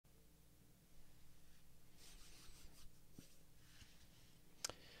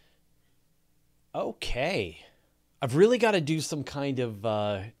Okay. I've really got to do some kind of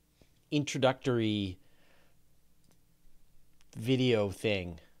introductory video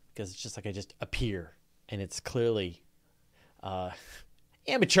thing because it's just like I just appear and it's clearly uh,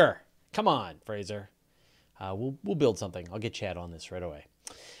 amateur. Come on, Fraser. We'll build something. I'll get Chad on this right away.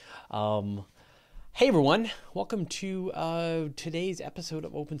 Um, hey everyone, welcome to today's episode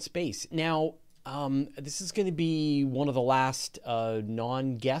of Open Space. Now, this is going to be one of the last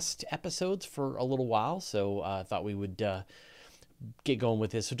non-guest episodes for a little while, so I thought we would get going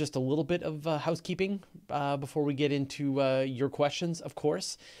with this. So just a little bit of housekeeping before we get into your questions, of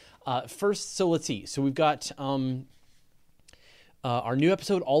course. First, so let's see. So we've got our new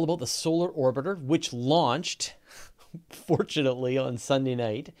episode all about the Solar Orbiter, which launched, fortunately, on Sunday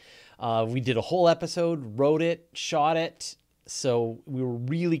night. We did a whole episode, wrote it, shot it. So we were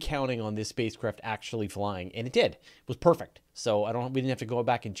really counting on this spacecraft actually flying, and it did. It was perfect. So we didn't have to go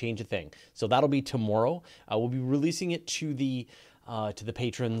back and change a thing. So that'll be tomorrow. We'll be releasing it to the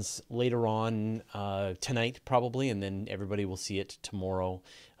patrons later on tonight, probably, and then everybody will see it tomorrow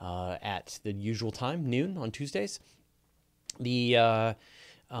at the usual time, noon on Tuesdays. And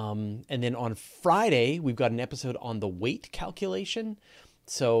then on Friday, we've got an episode on the weight calculation.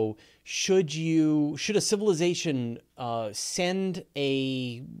 So should a civilization send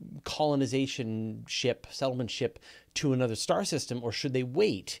a colonization ship, settlement ship to another star system, or should they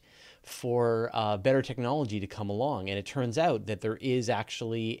wait for better technology to come along? And it turns out that there is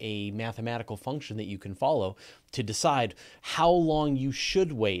actually a mathematical function that you can follow to decide how long you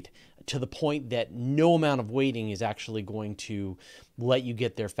should wait, to the point that no amount of waiting is actually going to let you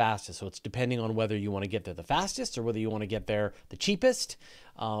get there fastest. So it's depending on whether you want to get there the fastest or whether you want to get there the cheapest.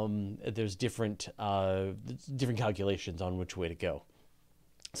 There's different calculations on which way to go.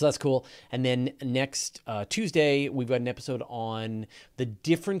 So that's cool. And then next Tuesday, we've got an episode on the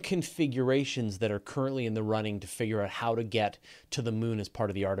different configurations that are currently in the running to figure out how to get to the moon as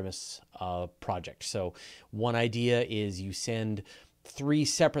part of the Artemis project. So one idea is you send 3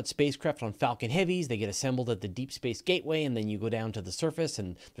 separate spacecraft on Falcon Heavies. They get assembled at the Deep Space Gateway, and then you go down to the surface,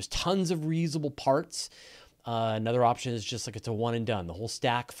 and there's tons of reusable parts. Another option is just like it's a one and done. The whole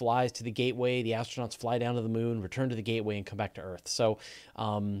stack flies to the Gateway. The astronauts fly down to the moon, return to the Gateway, and come back to Earth. So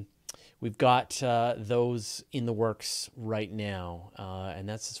we've got those in the works right now, and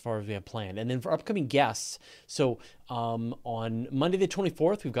that's as far as we have planned. And then for upcoming guests, so on Monday the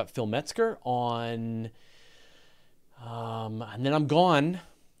 24th, we've got Phil Metzger on... and then I'm gone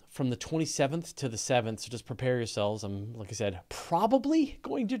from the 27th to the 7th, so just prepare yourselves. I'm, like I said, probably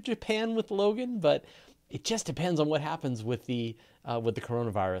going to Japan with Logan, but it just depends on what happens with the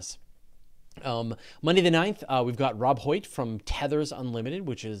coronavirus. Monday the 9th, we've got Rob Hoyt from Tethers Unlimited,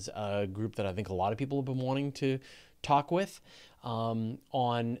 which is a group that I think a lot of people have been wanting to talk with.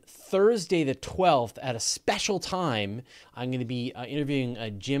 On Thursday the 12th, at a special time, I'm going to be interviewing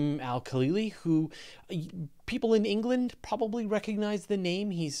Jim Al-Khalili, who people in England probably recognize the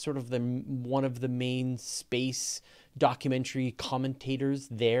name. He's sort of one of the main space documentary commentators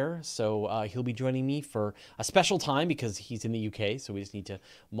there. So he'll be joining me for a special time because he's in the UK, so we just need to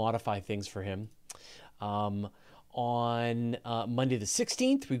modify things for him. On Monday the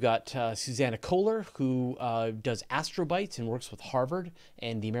 16th, we've got Susanna Kohler, who does astrobites and works with Harvard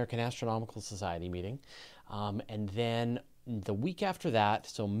and the American Astronomical Society meeting. And then the week after that,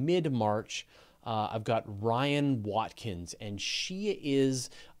 so mid-March, I've got Ryan Watkins, and she is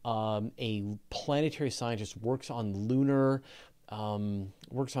a planetary scientist, works on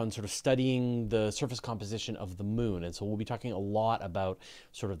sort of studying the surface composition of the moon. And so we'll be talking a lot about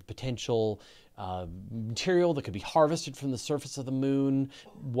sort of the potential material that could be harvested from the surface of the moon,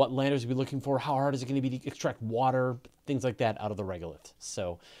 what landers will be looking for, how hard is it going to be to extract water, things like that out of the regolith.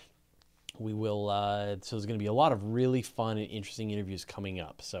 So we will, so there's going to be a lot of really fun and interesting interviews coming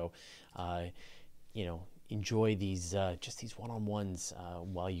up. So, enjoy these, just these one-on-ones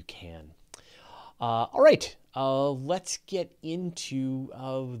while you can. All right, let's get into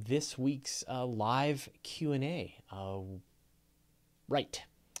this week's live Q&A. Right.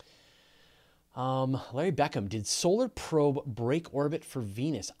 Larry Beckham, did Solar Probe break orbit for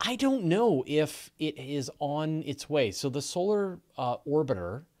Venus? I don't know if it is on its way. So the Solar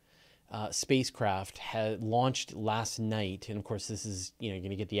Orbiter spacecraft had launched last night, and of course this is, you're going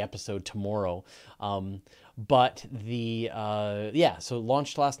to get the episode tomorrow. But so it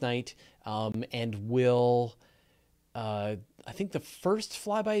launched last night, and will I think the first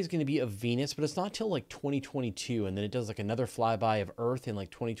flyby is going to be of Venus, but it's not till like 2022, and then it does like another flyby of Earth in like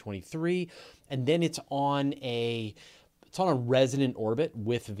 2023, and then it's on a it's on a resonant orbit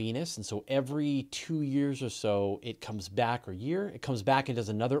with Venus. And so every 2 years or so, it comes back, or year, it comes back and does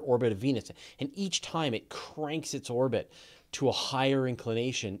another orbit of Venus. And each time it cranks its orbit to a higher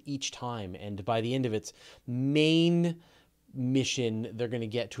inclination each time. And by the end of its main mission, they're going to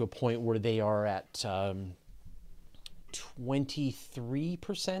get to a point where they are at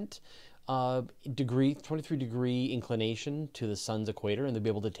 23% 23-degree inclination to the sun's equator, and they'll be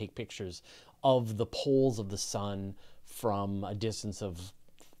able to take pictures of the poles of the sun from a distance of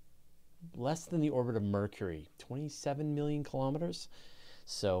less than the orbit of Mercury, 27 million kilometers.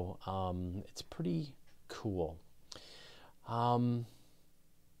 So it's pretty cool.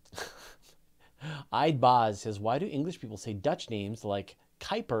 Eidbaz says, why do English people say Dutch names like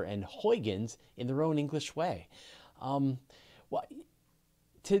Kuiper and Huygens in their own English way? Well,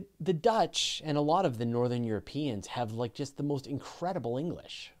 to the Dutch and a lot of the Northern Europeans have like just the most incredible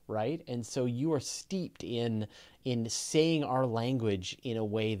English, right? And so you are steeped in saying our language in a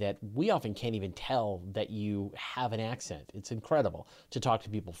way that we often can't even tell that you have an accent. It's incredible to talk to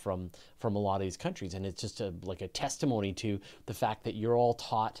people from a lot of these countries, and it's just like a testimony to the fact that you're all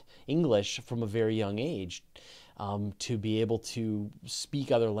taught English from a very young age. To be able to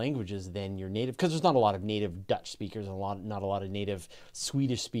speak other languages than your native, because there's not a lot of native Dutch speakers and not a lot of native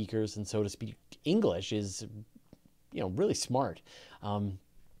Swedish speakers, and so to speak English is, really smart.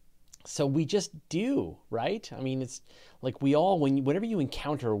 So we just do, right? I mean, it's like we all, whenever you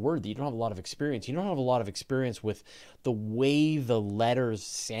encounter a word that you don't have a lot of experience, you don't have a lot of experience with the way the letters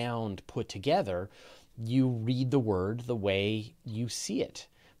sound put together, you read the word the way you see it.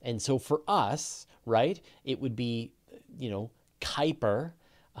 And so for us, right, it would be, Kuiper.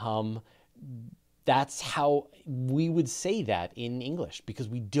 That's how we would say that in English, because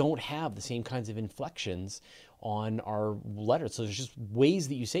we don't have the same kinds of inflections on our letters. So there's just ways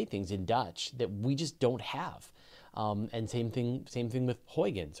that you say things in Dutch that we just don't have. And same thing with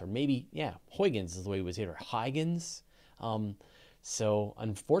Huygens, or maybe, Huygens is the way we would say it, or Huygens. So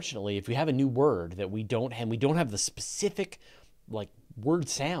unfortunately, if we have a new word that we don't have the specific word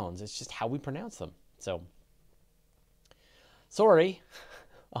sounds, it's just how we pronounce them. So sorry.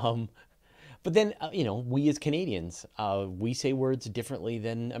 But then, we as Canadians, we say words differently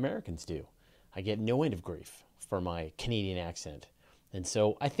than Americans do. I get no end of grief for my Canadian accent. And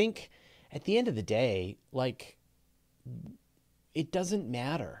so I think at the end of the day, it doesn't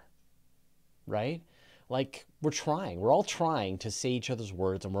matter, right? We're all trying to say each other's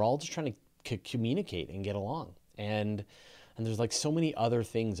words, and we're all just trying to communicate and get along. And there's so many other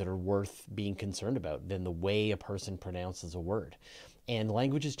things that are worth being concerned about than the way a person pronounces a word. And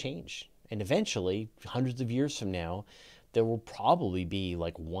languages change. And eventually, hundreds of years from now, there will probably be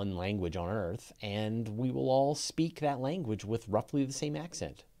one language on Earth, and we will all speak that language with roughly the same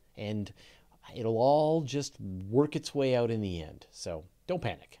accent. And it'll all just work its way out in the end. So don't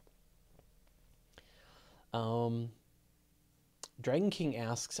panic. Dragon King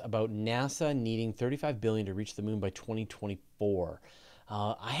asks about NASA needing $35 billion to reach the moon by 2024.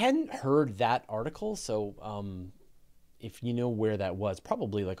 I hadn't heard that article, so if you know where that was,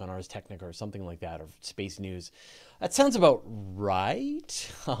 probably on Ars Technica or something like that, or Space News. That sounds about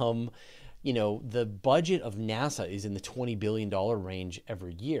right. The budget of NASA is in the $20 billion range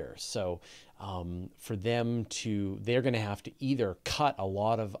every year. So for them they're going to have to either cut a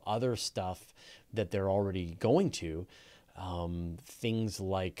lot of other stuff that they're already going to, things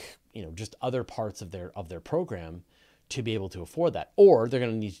like, just other parts of their program to be able to afford that. Or they're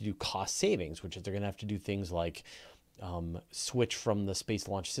going to need to do cost savings, which is they're going to have to do things like switch from the Space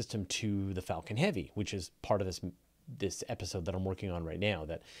Launch System to the Falcon Heavy, which is part of this episode that I'm working on right now,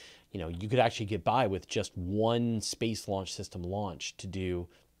 that, you could actually get by with just one Space Launch System launch to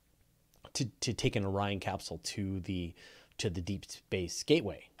take an Orion capsule to the Deep Space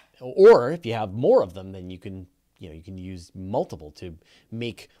Gateway. Or if you have more of them, then you can use multiple to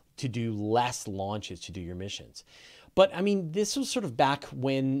do less launches to do your missions. But I mean, this was sort of back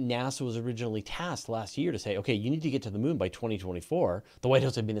when NASA was originally tasked last year to say, okay, you need to get to the moon by 2024. The White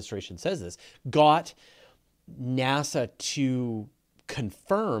House administration says this, got NASA to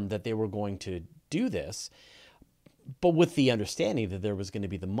confirm that they were going to do this, but with the understanding that there was going to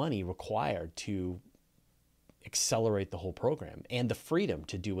be the money required to accelerate the whole program and the freedom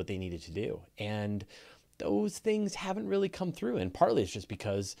to do what they needed to do. And those things haven't really come through. And partly it's just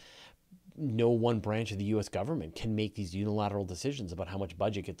because no one branch of the U.S. government can make these unilateral decisions about how much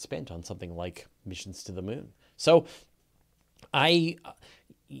budget gets spent on something like missions to the moon. So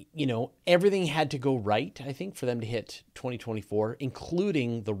everything had to go right, I think, for them to hit 2024,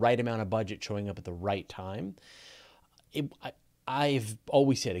 including the right amount of budget showing up at the right time. I've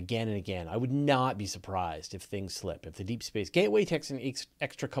always said again and again, I would not be surprised if things slip. If the Deep Space Gateway takes an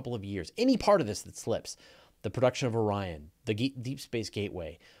extra couple of years, any part of this that slips, the production of Orion, the Deep Space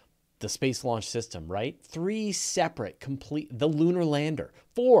Gateway, the Space Launch System, right? 3 separate, the lunar lander,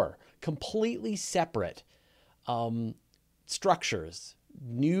 4 completely separate structures,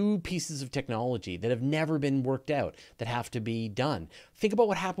 new pieces of technology that have never been worked out that have to be done. Think about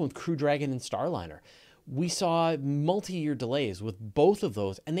what happened with Crew Dragon and Starliner. We saw multi-year delays with both of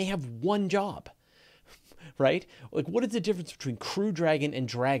those, and they have one job, right? Like, what is the difference between Crew Dragon and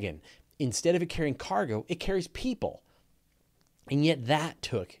Dragon? Instead of it carrying cargo, it carries people. And yet that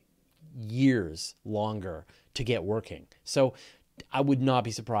took years longer to get working. So I would not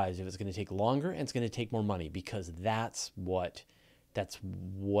be surprised if it's going to take longer and it's going to take more money, because that's what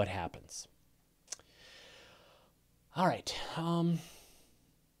happens. All right.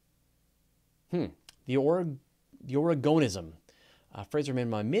 The Oregonism. Fraser, I'm in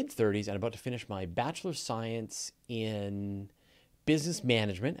my mid-30s and about to finish my Bachelor of Science in Business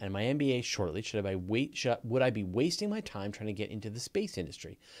Management and my MBA shortly. Would I be wasting my time trying to get into the space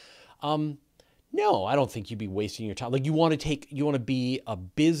industry? No, I don't think you'd be wasting your time. Like, you want to be a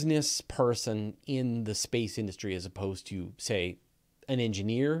business person in the space industry as opposed to, say, an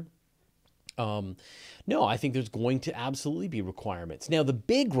engineer. No, I think there's going to absolutely be requirements. Now, the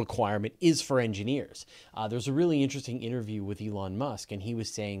big requirement is for engineers. There's a really interesting interview with Elon Musk, and he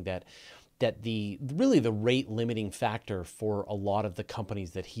was saying that the rate limiting factor for a lot of the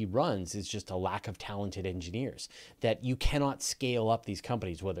companies that he runs is just a lack of talented engineers, that you cannot scale up these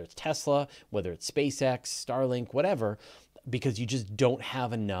companies, whether it's Tesla, whether it's SpaceX, Starlink, whatever, because you just don't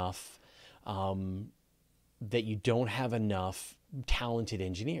have enough, talented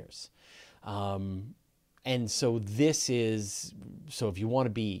engineers. And so if you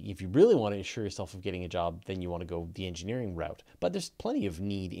really want to assure yourself of getting a job, then you want to go the engineering route. But there's plenty of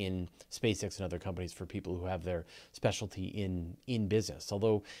need in SpaceX and other companies for people who have their specialty in business.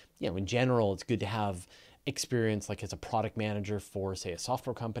 Although, in general, it's good to have experience like as a product manager for, say, a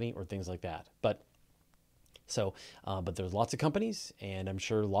software company or things like that. But there's lots of companies, and I'm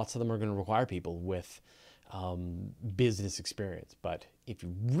sure lots of them are going to require people with business experience. But if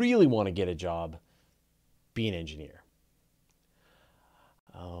you really want to get a job, be an engineer.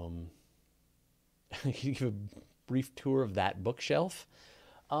 Can you give a brief tour of that bookshelf?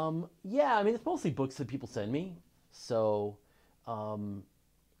 It's mostly books that people send me. So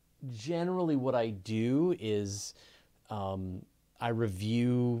generally what I do is I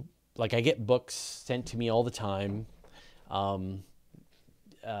review, like, I get books sent to me all the time,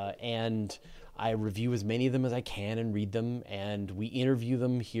 and I review as many of them as I can and read them, and we interview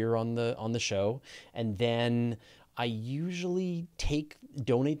them here on the show, and then I usually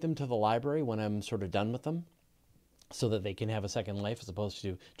donate them to the library when I'm sort of done with them, so that they can have a second life as opposed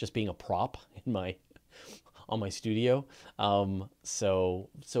to just being a prop on my studio.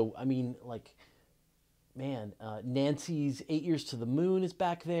 Nancy's 8 Years to the Moon is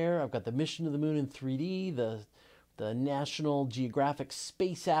back there. I've got the Mission to the Moon in 3D, the National Geographic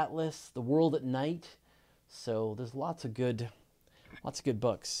Space Atlas, The World at Night. So there's lots of good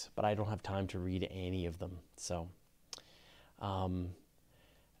books, but I don't have time to read any of them. So, Kretza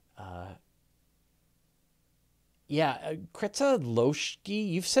Loshki,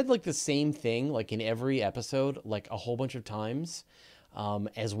 you've said like the same thing, like in every episode, like a whole bunch of times,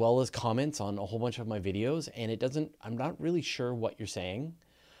 as well as comments on a whole bunch of my videos. And I'm not really sure what you're saying.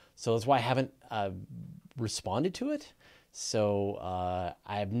 So that's why I haven't responded to it. So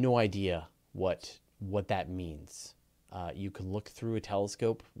I have no idea what that means. You can look through a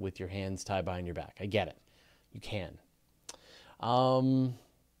telescope with your hands tied behind your back. I get it. You can.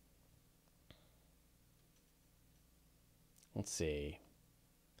 Let's see.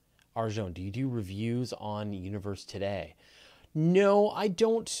 Arjun, do you do reviews on Universe Today? No, I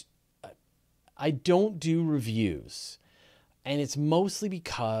don't. I don't do reviews. And it's mostly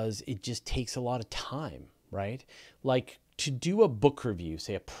because it just takes a lot of time, right? Like, to do a book review,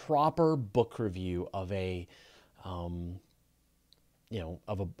 say a proper book review of a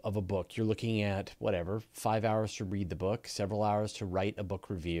book, you're looking at 5 hours to read the book, several hours to write a book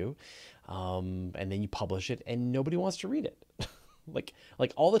review, and then you publish it, and nobody wants to read it. like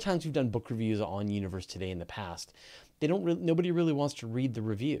all the times we've done book reviews on Universe Today in the past, nobody really wants to read the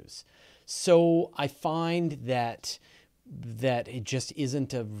reviews. So I find that it just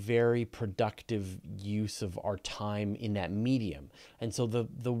isn't a very productive use of our time in that medium. And so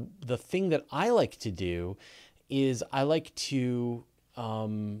the thing that I like to do is I like to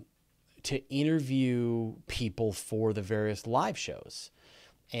interview people for the various live shows.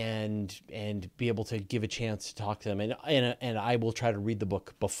 and be able to give a chance to talk to them. And I will try to read the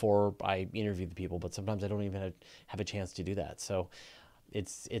book before I interview the people, but sometimes I don't even have a chance to do that. So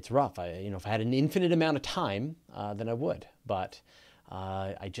it's rough. If I had an infinite amount of time, then I would, but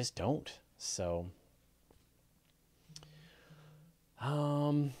I just don't. So,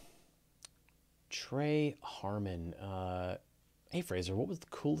 Trey Harmon, hey Fraser, what was the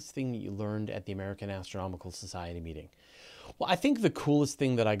coolest thing that you learned at the American Astronomical Society meeting? Well, I think the coolest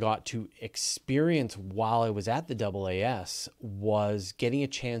thing that I got to experience while I was at the AAS was getting a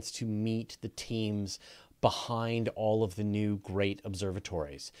chance to meet the teams behind all of the new great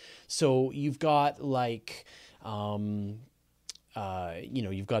observatories. So you've got like, you've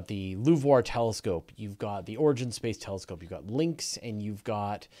got the LUVOIR telescope, you've got the Origin Space Telescope, you've got Lynx, and you've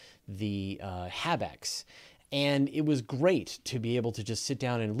got the HABEX. And it was great to be able to just sit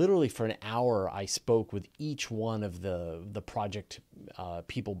down and literally for an hour, I spoke with each one of the project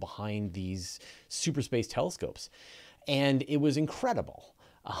people behind these super space telescopes. And it was incredible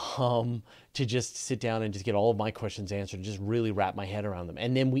to just sit down and just get all of my questions answered and just really wrap my head around them.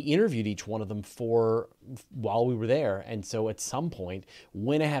 And then we interviewed each one of them while we were there. And so at some point,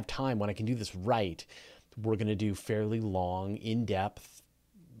 when I have time, when I can do this right, we're going to do fairly long, in-depth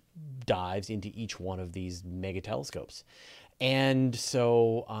dives into each one of these mega telescopes. And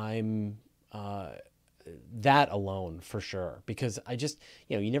so I'm that alone for sure, because I just,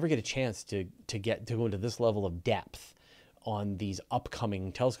 you never get a chance to go into this level of depth on these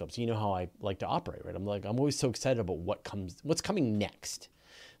upcoming telescopes. You know how I like to operate, right? I'm always so excited about what's coming next.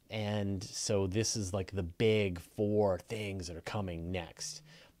 And so this is like the big 4 things that are coming next.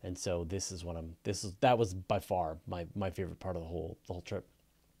 And so that was by far my favorite part of the whole trip.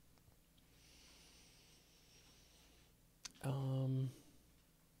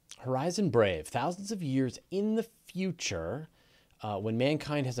 Horizon Brave, thousands of years in the future, when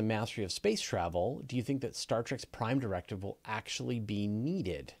mankind has a mastery of space travel, do you think that Star Trek's Prime Directive will actually be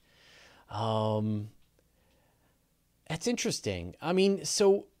needed? That's interesting. I mean,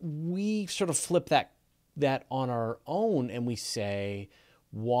 so we sort of flip that on our own and we say,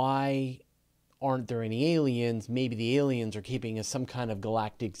 why aren't there any aliens? Maybe the aliens are keeping us some kind of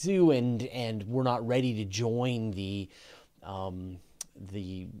galactic zoo, and we're not ready to join the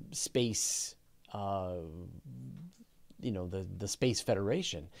space, the Space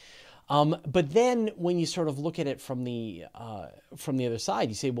Federation. But then when you sort of look at it from the other side,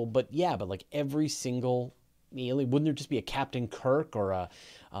 you say, well, but like every single alien, wouldn't there just be a Captain Kirk or a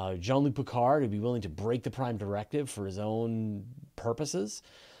Jean-Luc Picard who'd be willing to break the Prime Directive for his own purposes?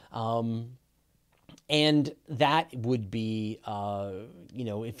 And that would be,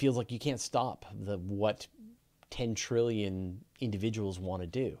 it feels like you can't stop what 10 trillion individuals want to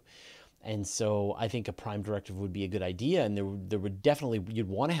do. And so I think a Prime Directive would be a good idea. And there would definitely, you'd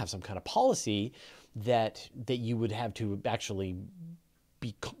want to have some kind of policy that you would have to actually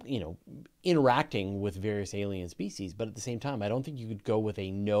be, interacting with various alien species. But at the same time, I don't think you could go with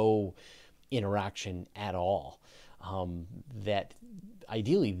a no interaction at all. That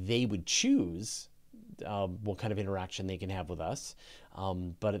ideally they would choose what kind of interaction they can have with us.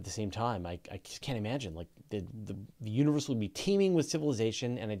 But at the same time, I just can't imagine, like the universe would be teeming with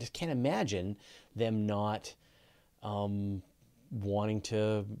civilization, and I just can't imagine them not wanting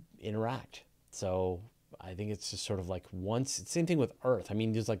to interact. So I think it's just sort of like same thing with Earth. I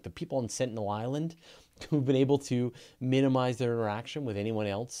mean, there's like the people on Sentinel Island who've been able to minimize their interaction with anyone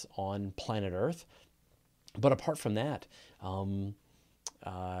else on planet Earth. But apart from that,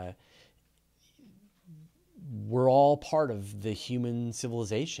 we're all part of the human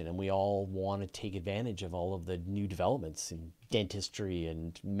civilization, and we all want to take advantage of all of the new developments in dentistry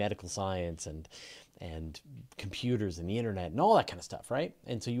and medical science and computers and the internet and all that kind of stuff, right?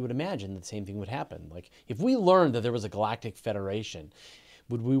 And so you would imagine the same thing would happen. Like if we learned that there was a galactic federation,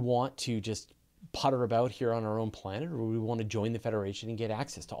 would we want to just putter about here on our own planet, or would we want to join the Federation and get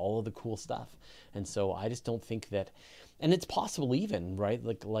access to all of the cool stuff? And so I just don't think that, and it's possible even, right?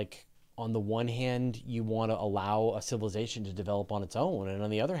 Like on the one hand, you want to allow a civilization to develop on its own, and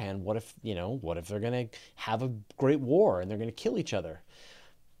on the other hand, what if they're going to have a great war and they're going to kill each other?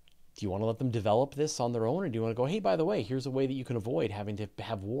 Do you want to let them develop this on their own, or do you want to go, hey, by the way, here's a way that you can avoid having to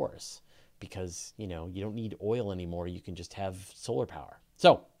have wars, because you don't need oil anymore, you can just have solar power.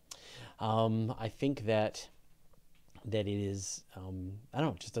 So I think that it is, I don't know,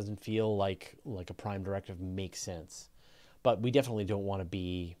 it just doesn't feel like a Prime Directive makes sense. But we definitely don't want to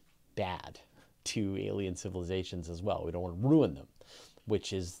be bad to alien civilizations as well. We don't want to ruin them,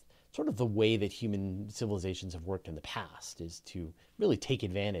 which is sort of the way that human civilizations have worked in the past, is to really take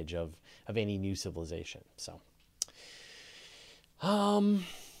advantage of any new civilization. So Um,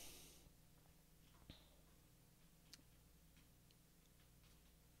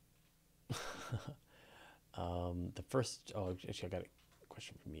 the first, oh, actually, I got a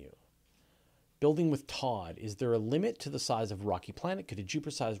question from you. Building with Todd, is there a limit to the size of rocky planet? Could a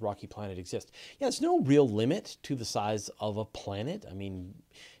Jupiter-sized rocky planet exist? Yeah, there's no real limit to the size of a planet. I mean,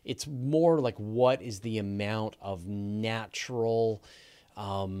 it's more like what is the amount of natural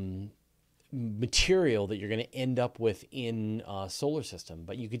material that you're going to end up with in a solar system.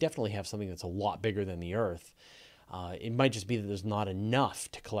 But you could definitely have something that's a lot bigger than the Earth. It might just be that there's not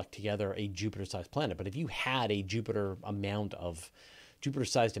enough to collect together a Jupiter-sized planet. But if you had a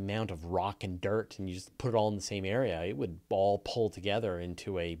Jupiter-sized amount of rock and dirt, and you just put it all in the same area, it would all pull together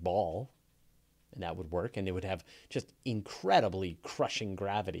into a ball, and that would work. And it would have just incredibly crushing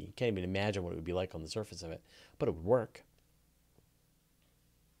gravity. You can't even imagine what it would be like on the surface of it, but it would work.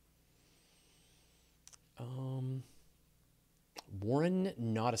 Warren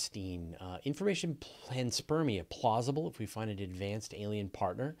Nottestein, information panspermia, plausible if we find an advanced alien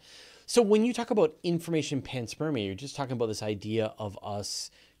partner. So when you talk about information panspermia, you're just talking about this idea of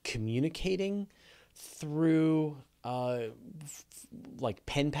us communicating through like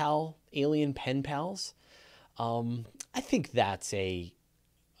pen pal, alien pen pals. I think that's a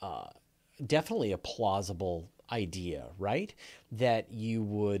definitely a plausible idea, right? That you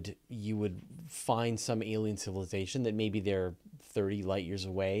would find some alien civilization that maybe they're 30 light years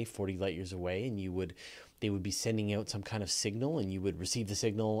away, 40 light years away, and they would be sending out some kind of signal, and you would receive the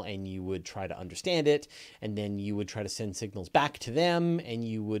signal, and you would try to understand it, and then you would try to send signals back to them, and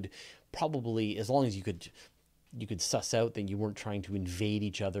you would probably, as long as you could suss out that you weren't trying to invade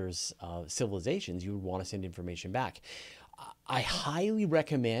each other's civilizations, you would want to send information back. I highly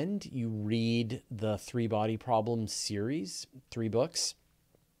recommend you read the Three Body Problems series, 3 books,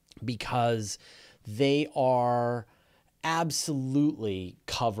 because they are absolutely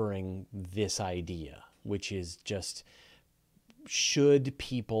covering this idea, which is just, should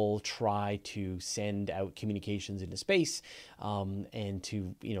people try to send out communications into space, and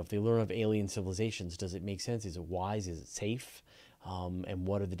to, if they learn of alien civilizations, does it make sense? Is it wise? Is it safe? And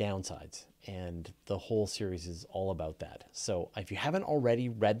what are the downsides? And the whole series is all about that. So if you haven't already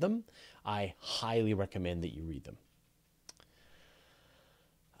read them, I highly recommend that you read them.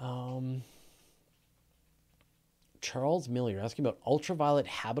 Charles Miller asking about ultraviolet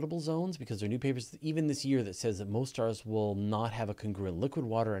habitable zones, because there are new papers even this year that says that most stars will not have a congruent liquid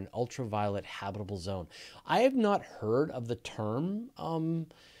water and ultraviolet habitable zone. I have not heard of the term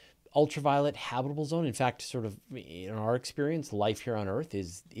ultraviolet habitable zone. In fact, sort of in our experience, life here on Earth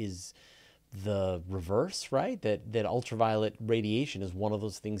is the reverse, right? That ultraviolet radiation is one of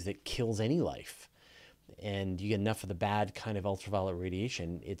those things that kills any life. And you get enough of the bad kind of ultraviolet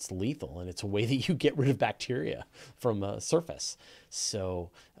radiation, it's lethal, and it's a way that you get rid of bacteria from a surface.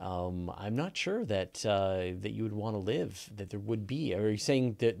 So I'm not sure that that you would want to live, that there would be. Are you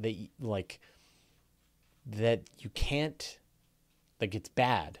saying that that you can't, like, it's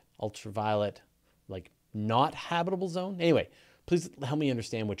bad, ultraviolet, like not habitable zone? Anyway, please help me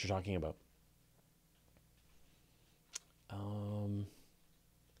understand what you're talking about.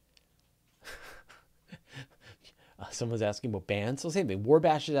 Someone's asking about bands. So same thing.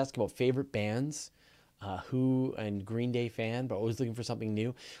 Warbash is asking about favorite bands. Who and Green Day fan, but always looking for something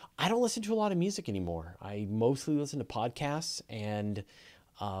new. I don't listen to a lot of music anymore. I mostly listen to podcasts, and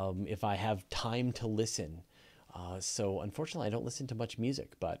if I have time to listen. So unfortunately, I don't listen to much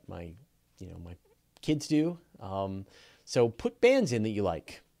music, but my kids do. So put bands in that you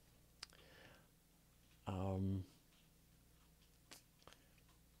like. Let's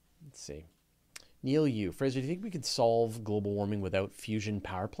see. Neil Yu, Fraser, do you think we could solve global warming without fusion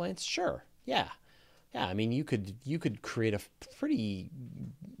power plants? Sure. Yeah. I mean, you could create a pretty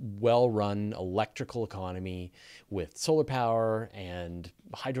well-run electrical economy with solar power and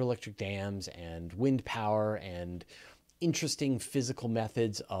hydroelectric dams and wind power and interesting physical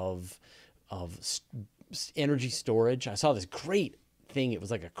methods of energy storage. I saw this great thing. It was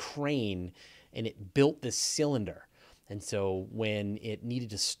like a crane, and it built this cylinder. And so when it needed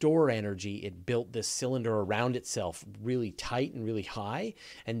to store energy, it built this cylinder around itself really tight and really high.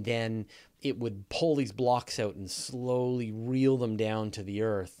 And then it would pull these blocks out and slowly reel them down to the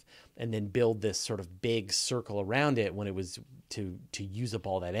earth, and then build this sort of big circle around it when it was to use up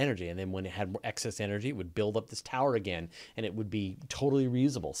all that energy. And then when it had excess energy, it would build up this tower again, and it would be totally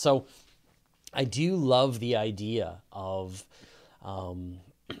reusable. So I do love the idea of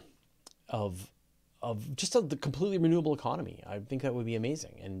just the completely renewable economy. I think that would be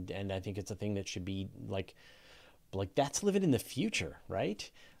amazing, and I think it's a thing that should be like that's living in the future, right?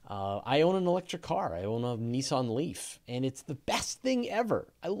 I own an electric car. I own a Nissan Leaf, and it's the best thing ever.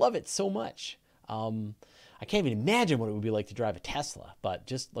 I love it so much. I can't even imagine what it would be like to drive a Tesla, but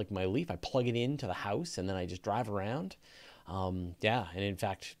just like my Leaf, I plug it into the house and then I just drive around. Yeah, and in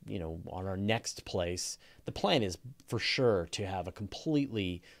fact, on our next place, the plan is for sure to have a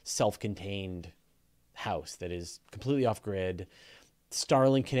completely self-contained house that is completely off grid,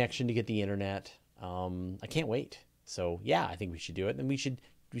 Starlink connection to get the internet. I can't wait. So yeah, I think we should do it. And we should,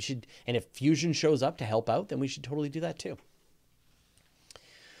 and if Fusion shows up to help out, then we should totally do that too.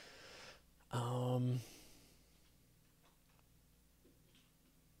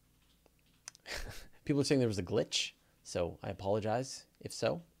 People are saying there was a glitch, so I apologize if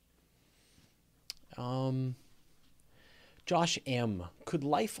so. Josh M. Could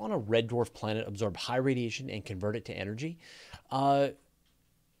life on a red dwarf planet absorb high radiation and convert it to energy?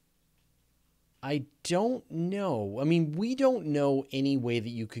 I don't know. I mean, we don't know any way that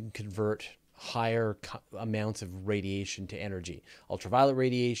you can convert higher amounts of radiation to energy. Ultraviolet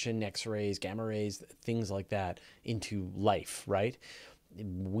radiation, X-rays, gamma rays, things like that into life, right?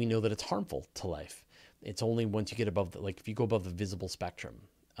 We know that it's harmful to life. It's only once you get above if you go above the visible spectrum.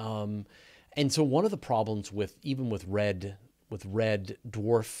 And so one of the problems with red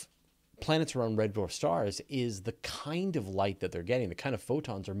dwarf planets around red dwarf stars is the kind of light that they're getting. The kind of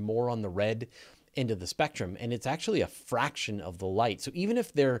photons are more on the red end of the spectrum, and it's actually a fraction of the light. So even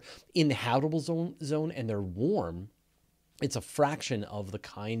if they're in the habitable zone and they're warm, it's a fraction of the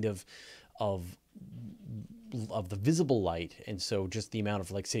kind of the visible light. And so just the amount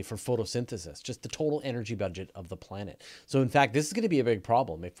of, say, for photosynthesis, just the total energy budget of the planet. So in fact, this is going to be a big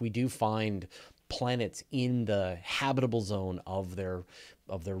problem if we do find planets in the habitable zone of their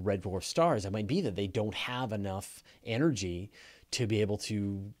red dwarf stars. It might be that they don't have enough energy to be able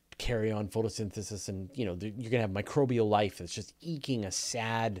to carry on photosynthesis, and you're going to have microbial life that's just eking a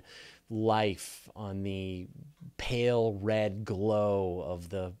sad life on the pale red glow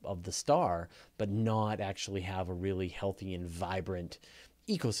of the star, but not actually have a really healthy and vibrant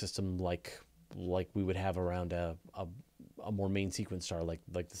ecosystem like we would have around a more main sequence star like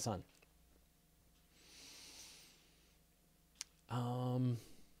the sun.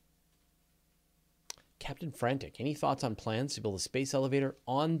 Captain Frantic, any thoughts on plans to build a space elevator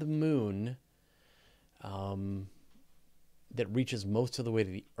on the moon that reaches most of the way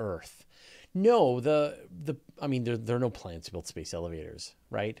to the Earth? No, I mean, there are no plans to build space elevators,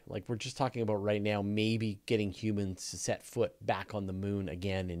 right? Like, we're just talking about right now, maybe getting humans to set foot back on the moon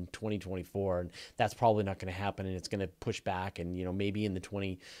again in 2024, and that's probably not going to happen, and it's going to push back, and maybe in the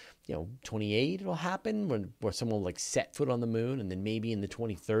 28 it'll happen where someone will set foot on the moon, and then maybe in the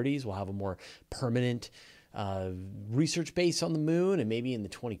 2030s we'll have a more permanent research base on the moon, and maybe in the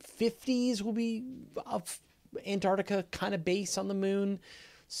 2050s will be a Antarctica kind of base on the moon.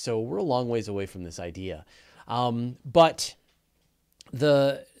 So we're a long ways away from this idea. But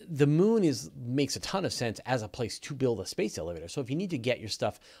the moon makes a ton of sense as a place to build a space elevator. So if you need to get your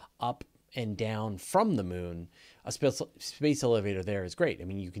stuff up and down from the moon, a space elevator there is great. I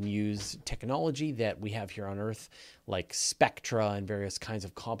mean, you can use technology that we have here on Earth, like spectra and various kinds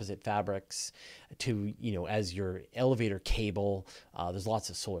of composite fabrics to, as your elevator cable. There's lots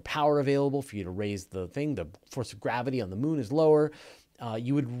of solar power available for you to raise the thing. The force of gravity on the moon is lower.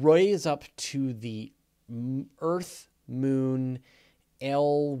 You would raise up to the Earth Moon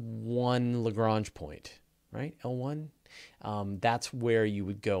L1 Lagrange point, right? L1. That's where you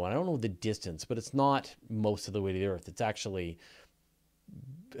would go. And I don't know the distance, but it's not most of the way to the Earth. It's actually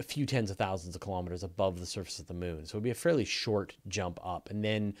a few tens of thousands of kilometers above the surface of the moon. So it would be a fairly short jump up. And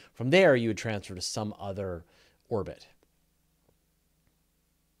then from there, you would transfer to some other orbit.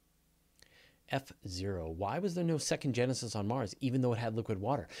 F0. Why was there no second Genesis on Mars, even though it had liquid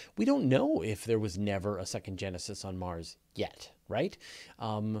water? We don't know if there was never a second Genesis on Mars yet, right?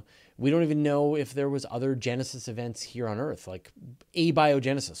 We don't even know if there was other Genesis events here on Earth, like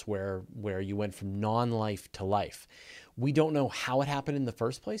abiogenesis, where you went from non-life to life. We don't know how it happened in the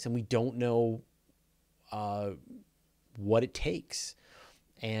first place, and we don't know what it takes.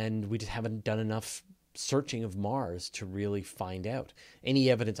 And we just haven't done enough searching of Mars to really find out any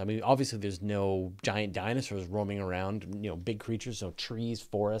evidence. I mean, obviously there's no giant dinosaurs roaming around, big creatures, no trees,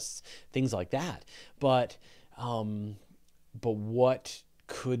 forests, things like that. But what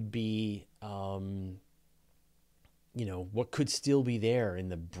could be, what could still be there in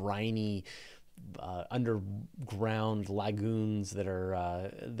the briny underground lagoons that are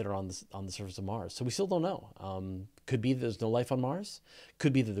on the surface of Mars. So we still don't know. Could be that there's no life on Mars.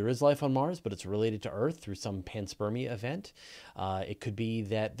 Could be that there is life on Mars, but it's related to Earth through some panspermia event. It could be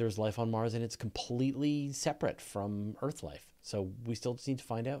that there's life on Mars and it's completely separate from Earth life. So we still just need to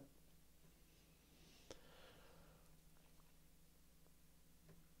find out.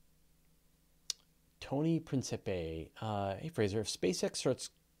 Tony Principe, hey Fraser, if SpaceX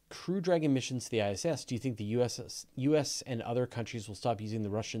starts Crew Dragon missions to the ISS, do you think the US and other countries will stop using the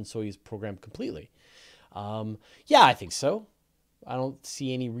Russian Soyuz program completely? Yeah, I think so. I don't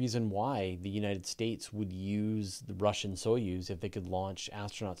see any reason why the United States would use the Russian Soyuz if they could launch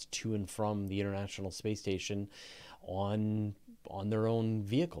astronauts to and from the International Space Station on their own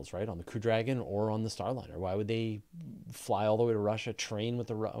vehicles, right? On the Crew Dragon or on the Starliner. Why would they fly all the way to Russia, train with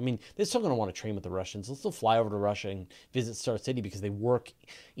I mean, they're still going to want to train with the Russians. They'll still fly over to Russia and visit Star City because they work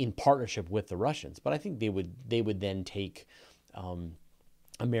in partnership with the Russians. But I think they would then take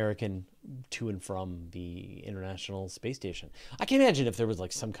American to and from the International Space Station. I can imagine if there was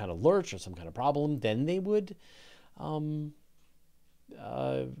like some kind of lurch or some kind of problem, then they would, then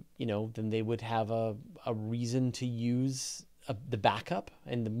they would have a reason to use the backup,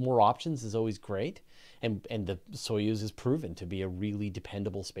 and the more options is always great. And the Soyuz is proven to be a really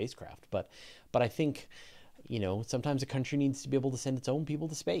dependable spacecraft. But I think, sometimes a country needs to be able to send its own people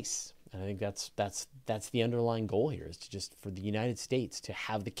to space. And I think that's the underlying goal here, is to just for the United States to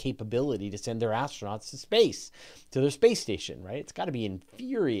have the capability to send their astronauts to space, to their space station, right? It's got to be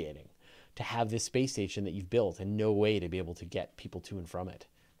infuriating to have this space station that you've built and no way to be able to get people to and from it.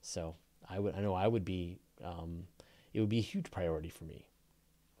 So it would be a huge priority for me.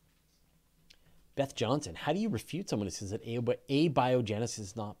 Beth Johnson, how do you refute someone who says that abiogenesis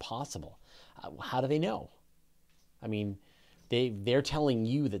is not possible? How do they know? I mean, they're telling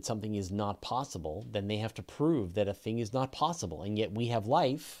you that something is not possible, then they have to prove that a thing is not possible. And yet we have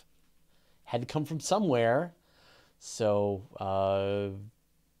life, had to come from somewhere. So,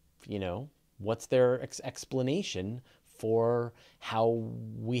 what's their explanation for how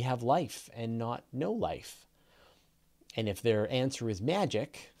we have life and not no life? And if their answer is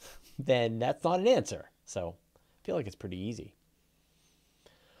magic, then that's not an answer. So I feel like it's pretty easy.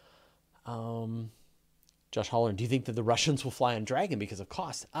 Josh Holland, do you think that the Russians will fly on Dragon because of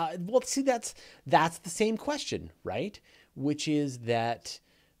cost? Well, see, that's the same question, right? Which is that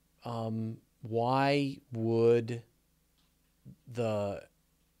why would the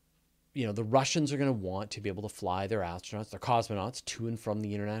Russians are going to want to be able to fly their astronauts, their cosmonauts, to and from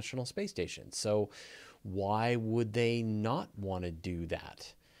the International Space Station. So why would they not want to do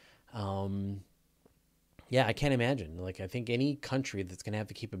that? Yeah, I can't imagine. Like, I think any country that's going to have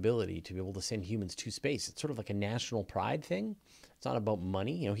the capability to be able to send humans to space, it's sort of like a national pride thing. It's not about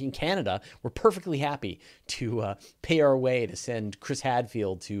money. In Canada, we're perfectly happy to pay our way to send Chris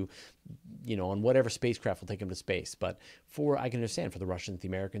Hadfield to, on whatever spacecraft will take him to space. But I can understand for the Russians, the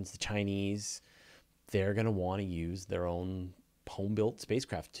Americans, the Chinese, they're going to want to use their own home-built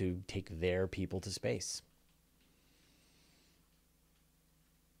spacecraft to take their people to space.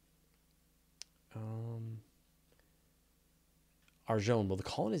 Arjun, will the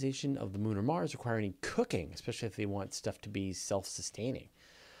colonization of the moon or Mars require any cooking, especially if they want stuff to be self-sustaining?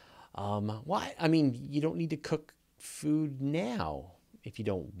 Why? I mean, you don't need to cook food now if you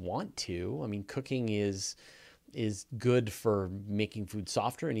don't want to. I mean, cooking is good for making food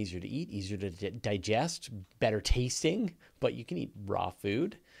softer and easier to eat, easier to digest, better tasting, but you can eat raw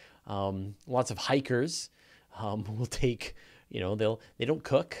food. Lots of hikers will take, they don't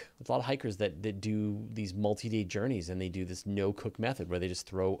cook. There's a lot of hikers that do these multi-day journeys, and they do this no-cook method where they just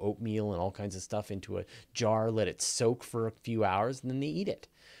throw oatmeal and all kinds of stuff into a jar, let it soak for a few hours, and then they eat it.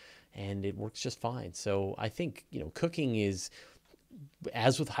 And it works just fine. So I think, cooking is,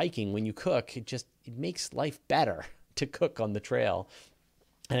 as with hiking, when you cook, it makes life better to cook on the trail.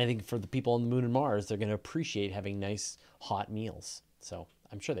 And I think for the people on the moon and Mars, they're going to appreciate having nice hot meals. So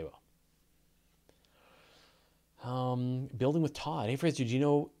I'm sure they will. Building with Todd. Hey, Fraser, do you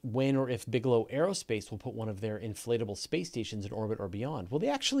know when or if Bigelow Aerospace will put one of their inflatable space stations in orbit or beyond? Well, they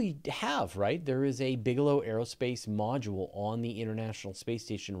actually have, right? There is a Bigelow Aerospace module on the International Space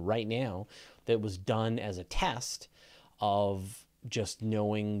Station right now that was done as a test of just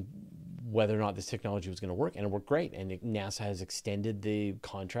knowing whether or not this technology was going to work, and it worked great. And NASA has extended the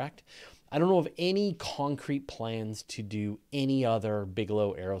contract. I don't know of any concrete plans to do any other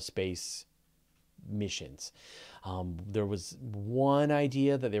Bigelow Aerospace missions. There was one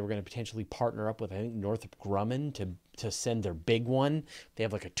idea that they were going to potentially partner up with, I think, Northrop Grumman to send their big one. They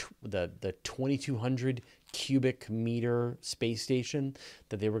have like the 2200 cubic meter space station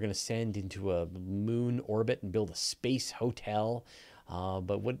that they were going to send into a moon orbit and build a space hotel.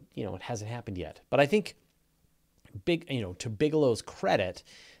 But what, it hasn't happened yet. But I think to Bigelow's credit,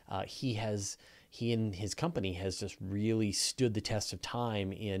 he and his company has just really stood the test of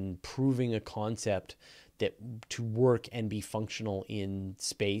time in proving a concept that to work and be functional in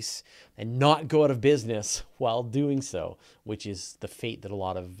space and not go out of business while doing so, which is the fate that a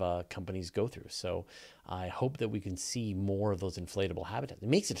lot of companies go through. So I hope that we can see more of those inflatable habitats. It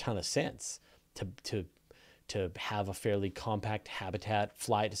makes a ton of sense to have a fairly compact habitat,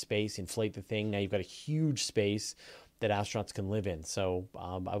 fly to space, inflate the thing. Now you've got a huge space that astronauts can live in. So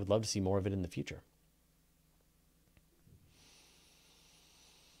I would love to see more of it in the future.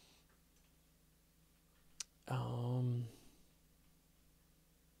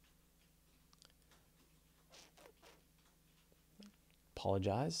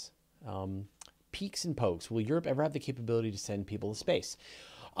 Apologize. Peaks and pokes. Will Europe ever have the capability to send people to space?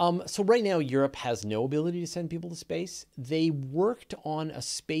 So right now, Europe has no ability to send people to space. They worked on a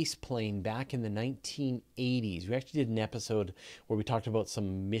space plane back in the 1980s. We actually did an episode where we talked about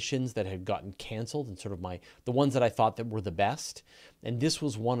some missions that had gotten canceled and sort of the ones that I thought that were the best. And this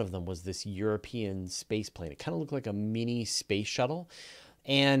was one of them, was this European space plane. It kind of looked like a mini space shuttle.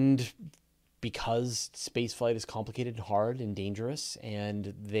 And because space flight is complicated, hard, and dangerous,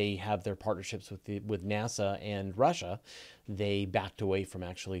 and they have their partnerships with NASA and Russia, they backed away from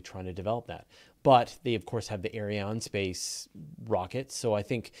actually trying to develop that. But they, of course, have the Arianespace rocket, so I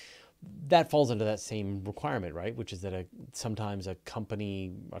think that falls under that same requirement, right? Which is that sometimes a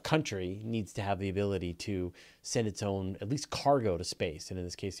country needs to have the ability to send its own, at least cargo, to space. And in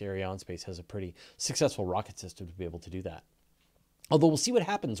this case, Arianespace has a pretty successful rocket system to be able to do that. Although we'll see what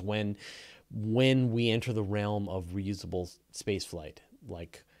happens when we enter the realm of reusable space flight.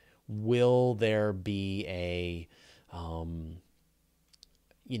 Like, will there be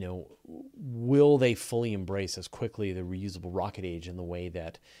will they fully embrace as quickly the reusable rocket age in the way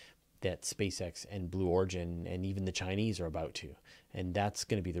that SpaceX and Blue Origin and even the Chinese are about to? And that's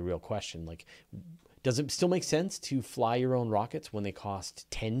going to be the real question. Like, does it still make sense to fly your own rockets when they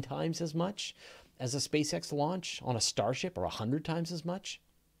cost 10 times as much as a SpaceX launch on a Starship, or 100 times as much?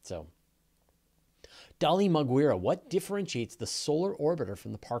 So, Dali Maguira, what differentiates the Solar Orbiter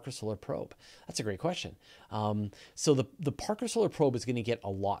from the Parker Solar Probe? That's a great question. So the Parker Solar Probe is going to get a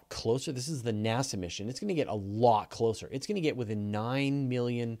lot closer. This is the NASA mission. It's going to get a lot closer. It's going to get within 9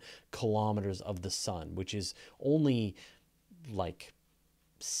 million kilometers of the sun, which is only like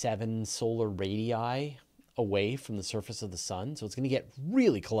 7 solar radii away from the surface of the sun. So it's going to get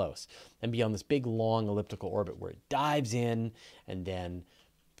really close and be on this big, long elliptical orbit where it dives in and then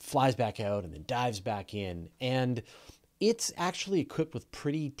flies back out and then dives back in. And it's actually equipped with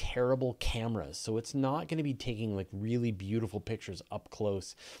pretty terrible cameras. So it's not going to be taking like really beautiful pictures up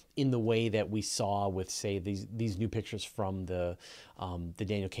close in the way that we saw with, say, these new pictures from the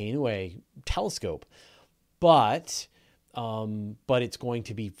Daniel K. Inouye telescope. But it's going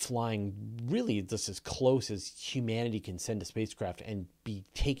to be flying really just as close as humanity can send a spacecraft and be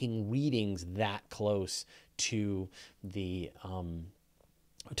taking readings that close to the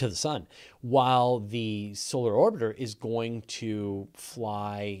sun, while the Solar Orbiter is going to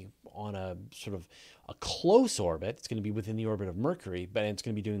fly on a sort of a close orbit. It's going to be within the orbit of Mercury, but it's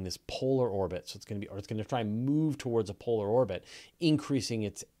going to be doing this polar orbit. So it's going to try and move towards a polar orbit, increasing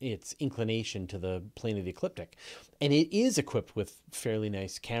its inclination to the plane of the ecliptic. And it is equipped with fairly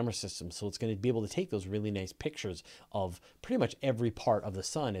nice camera systems. So it's going to be able to take those really nice pictures of pretty much every part of the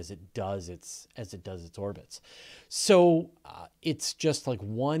sun as it does its orbits. So it's just like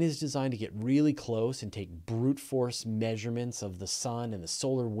one is designed to get really close and take brute force measurements of the sun and the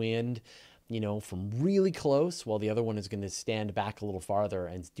solar wind, from really close, while the other one is going to stand back a little farther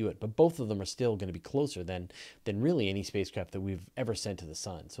and do it. But both of them are still going to be closer than really any spacecraft that we've ever sent to the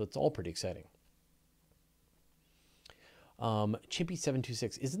sun. So it's all pretty exciting.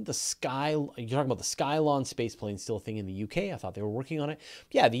 Chimpy726, isn't the you're talking about the Skylon space plane still a thing in the UK? I thought they were working on it.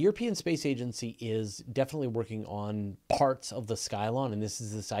 Yeah, the European Space Agency is definitely working on parts of the Skylon, and this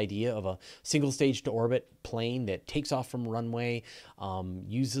is this idea of a single stage to orbit plane that takes off from runway,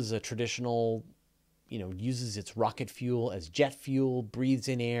 uses a traditional, uses its rocket fuel as jet fuel, breathes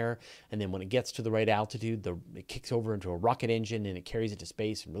in air, and then when it gets to the right altitude, it kicks over into a rocket engine and it carries it to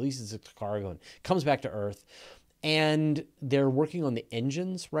space and releases its cargo and comes back to Earth. And they're working on the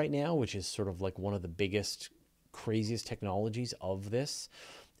engines right now, which is sort of like one of the biggest, craziest technologies of this.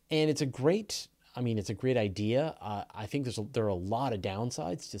 And it's a great idea. I think there are a lot of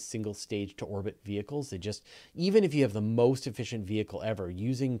downsides to single stage to orbit vehicles. Even if you have the most efficient vehicle ever,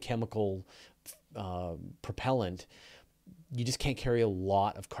 using chemical propellant, you just can't carry a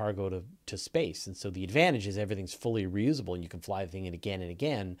lot of cargo to space. And so the advantage is everything's fully reusable and you can fly the thing in again and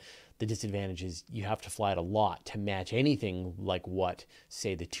again. The disadvantage is you have to fly it a lot to match anything like what,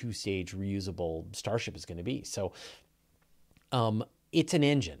 say, the 2-stage reusable Starship is going to be. So it's an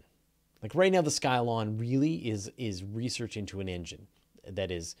engine. Like right now, the Skylon really is research into an engine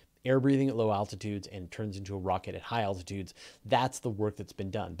that is air breathing at low altitudes and turns into a rocket at high altitudes. That's the work that's been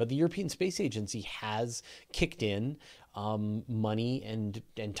done. But the European Space Agency has kicked in money and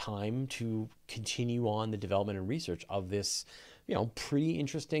time to continue on the development and research of this, pretty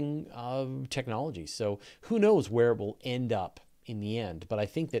interesting technology. So who knows where it will end up in the end. But I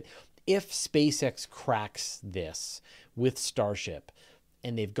think that if SpaceX cracks this with Starship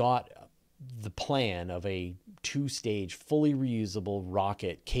and they've got the plan of a 2-stage fully reusable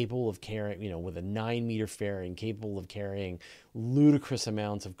rocket capable of carrying, with a 9-meter fairing, capable of carrying ludicrous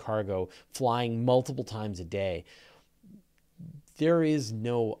amounts of cargo, flying multiple times a day, there is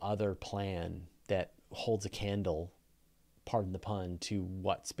no other plan that holds a candle, pardon the pun, to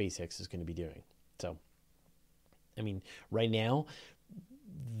what SpaceX is going to be doing. So, I mean, right now,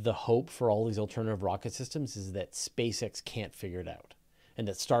 the hope for all these alternative rocket systems is that SpaceX can't figure it out and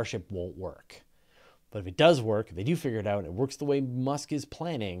that Starship won't work. But if it does work, if they do figure it out, and it works the way Musk is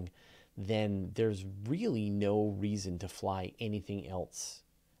planning, then there's really no reason to fly anything else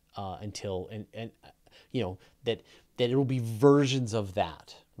until that it'll be versions of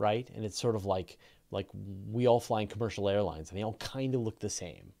that, right? And it's sort of like we all fly in commercial airlines, and they all kind of look the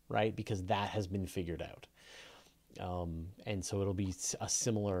same, right? Because that has been figured out. And so it'll be a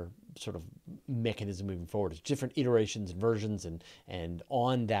similar sort of mechanism moving forward. It's different iterations and versions and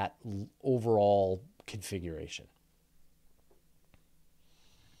on that overall configuration.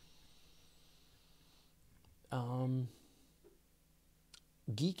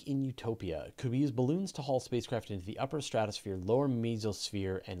 Geek in Utopia. Could we use balloons to haul spacecraft into the upper stratosphere, lower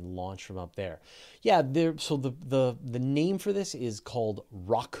mesosphere, and launch from up there? Yeah, so the name for this is called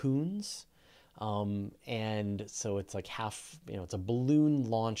Rockoons. And so it's like it's a balloon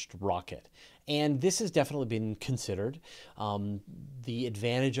launched rocket. And this has definitely been considered. The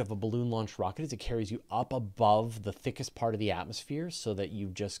advantage of a balloon launched rocket is it carries you up above the thickest part of the atmosphere so that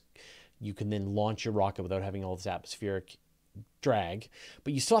you can then launch your rocket without having all this atmospheric drag.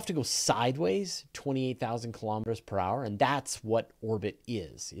 But you still have to go sideways, 28,000 kilometers per hour. And that's what orbit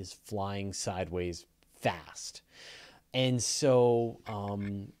is flying sideways fast. And so,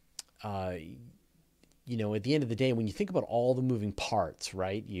 at the end of the day, when you think about all the moving parts,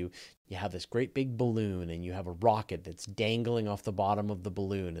 right, you have this great big balloon and you have a rocket that's dangling off the bottom of the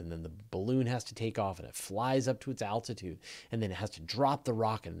balloon, and then the balloon has to take off and it flies up to its altitude, and then it has to drop the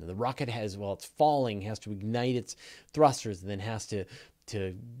rocket, and the rocket it's falling, has to ignite its thrusters, and then has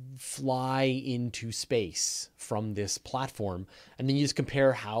to fly into space from this platform. And then you just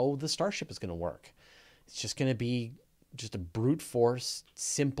compare how the Starship is going to work. It's just going to be just a brute force,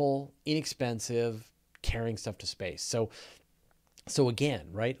 simple, inexpensive, carrying stuff to space. So again,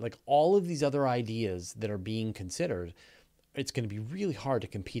 right, like all of these other ideas that are being considered, it's going to be really hard to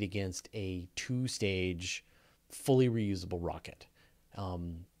compete against a 2-stage, fully reusable rocket.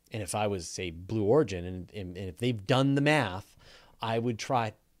 And if I was, say, Blue Origin, and if they've done the math, I would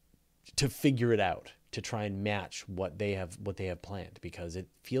try to figure it out, to try and match what they have planned, because it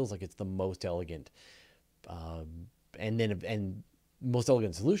feels like it's the most elegant and most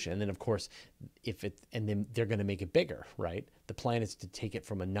elegant solution. And then, of course, then they're going to make it bigger, right? The plan is to take it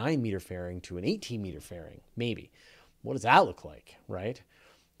from a 9-meter fairing to an 18-meter fairing, maybe. What does that look like, right?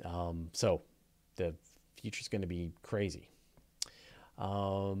 So the future's going to be crazy.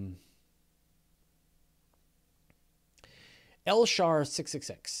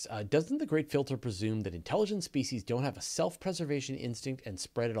 Elshar666. Doesn't the Great Filter presume that intelligent species don't have a self-preservation instinct and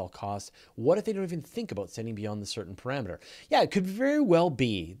spread at all costs? What if they don't even think about sending beyond the certain parameter? Yeah, it could very well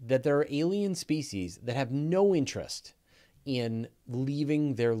be that there are alien species that have no interest in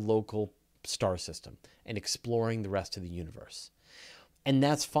leaving their local star system and exploring the rest of the universe. And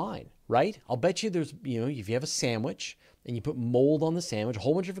that's fine, right? I'll bet you there's, if you have a sandwich and you put mold on the sandwich, a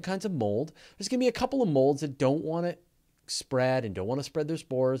whole bunch of different kinds of mold, there's going to be a couple of molds that don't want to spread and don't want to spread their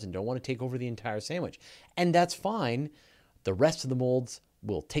spores and don't want to take over the entire sandwich. And that's fine. The rest of the molds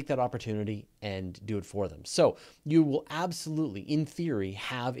will take that opportunity and do it for them. So you will absolutely, in theory,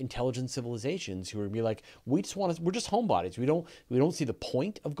 have intelligent civilizations who are going to be like, we're just homebodies. We don't see the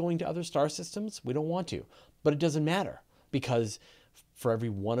point of going to other star systems. We don't want to. But it doesn't matter, because for every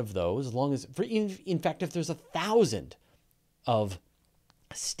one of those, as long as, in fact, if there's 1,000 of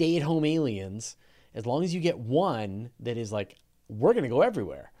stay-at-home aliens, as long as you get one that is like, we're going to go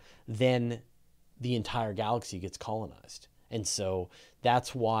everywhere, then the entire galaxy gets colonized. And so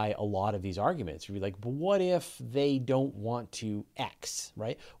that's why a lot of these arguments would be like, but what if they don't want to X,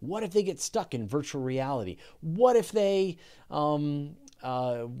 right? What if they get stuck in virtual reality? What if they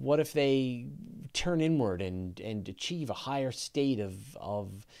turn inward and achieve a higher state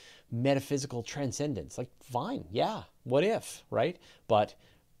of metaphysical transcendence? Like, fine, yeah, what if, right? But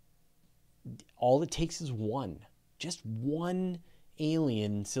all it takes is just one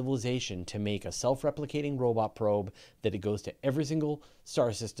alien civilization to make a self-replicating robot probe that it goes to every single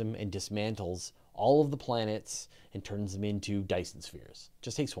star system and dismantles all of the planets and turns them into Dyson spheres.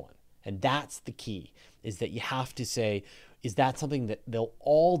 Just takes one. And that's the key, is that you have to say, is that something that they'll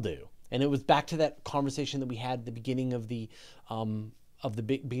all do? And it was back to that conversation that we had at the beginning of the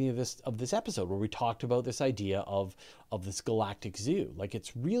beginning of this episode, where we talked about this idea of this galactic zoo. Like,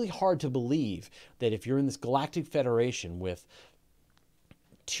 it's really hard to believe that if you're in this galactic federation with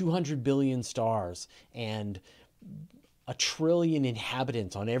 200 billion stars and a trillion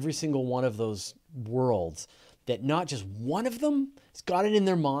inhabitants on every single one of those worlds, that not just one of them has got it in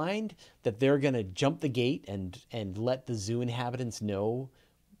their mind that they're going to jump the gate and let the zoo inhabitants know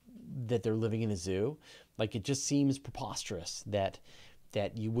that they're living in a zoo. Like, it just seems preposterous that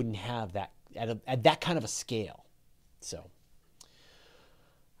you wouldn't have that at that kind of a scale. So,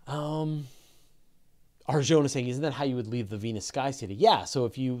 Arjona is saying, isn't that how you would leave the Venus Sky City? Yeah, so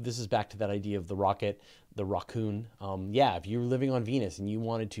this is back to that idea of the rocket, the raccoon. Yeah, if you're living on Venus and you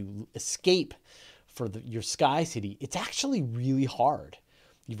wanted to escape for your Sky City, it's actually really hard.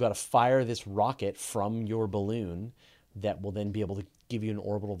 You've got to fire this rocket from your balloon that will then be able to give you an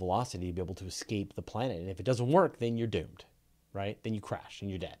orbital velocity to be able to escape the planet. And if it doesn't work, then you're doomed, right? Then you crash and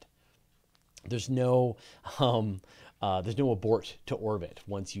you're dead. There's no abort to orbit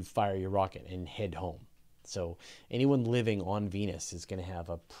once you fire your rocket and head home. So anyone living on Venus is going to have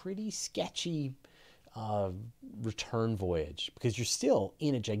a pretty sketchy return voyage, because you're still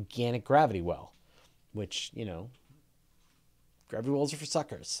in a gigantic gravity well, which, gravity wells are for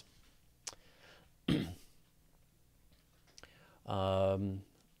suckers.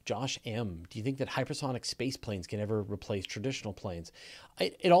 Josh M., do you think that hypersonic space planes can ever replace traditional planes?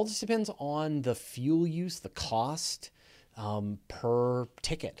 It all just depends on the fuel use, the cost per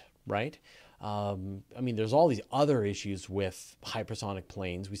ticket, right? There's all these other issues with hypersonic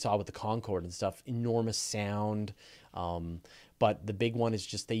planes. We saw with the Concorde and stuff, enormous sound. But the big one is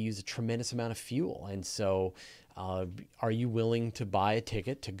just they use a tremendous amount of fuel. And so are you willing to buy a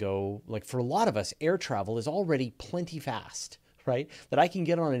ticket to go? Like, for a lot of us, air travel is already plenty fast, right? That I can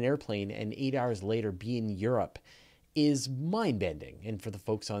get on an airplane and 8 hours later be in Europe is mind-bending. And for the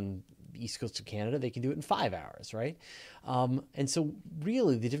folks on the East Coast of Canada, they can do it in 5 hours, right? And so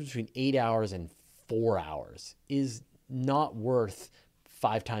really the difference between 8 hours and 4 hours is not worth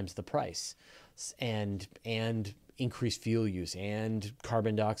 5 times the price, and increased fuel use and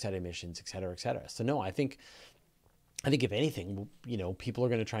carbon dioxide emissions, et cetera, et cetera. So no, I think if anything, people are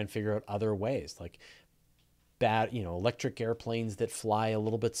going to try and figure out other ways, like electric airplanes that fly a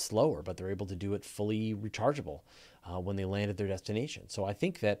little bit slower, but they're able to do it fully rechargeable when they land at their destination. So I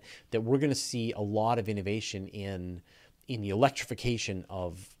think that we're going to see a lot of innovation in the electrification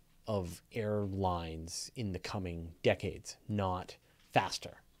of airlines in the coming decades, not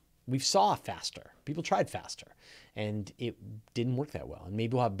faster. We saw faster. People tried faster, and it didn't work that well. And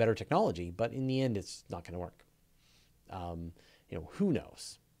maybe we'll have better technology, but in the end, it's not going to work. Who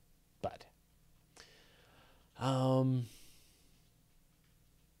knows? But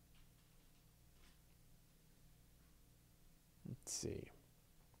let's see.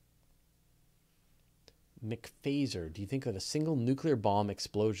 McPhaser, do you think that a single nuclear bomb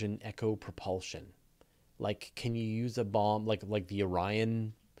explosion echo propulsion? Like, can you use a bomb like the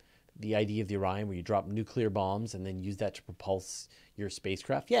Orion? The idea of the Orion, where you drop nuclear bombs and then use that to propulse your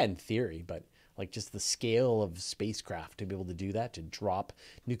spacecraft? Yeah, in theory, but like, just the scale of spacecraft to be able to do that, to drop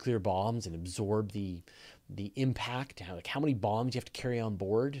nuclear bombs and absorb the impact, how many bombs you have to carry on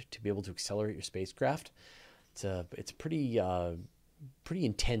board to be able to accelerate your spacecraft. It's a pretty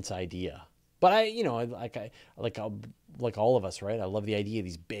intense idea. But like all of us, right? I love the idea of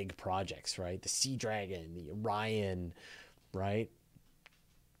these big projects, right? The Sea Dragon, the Orion, right?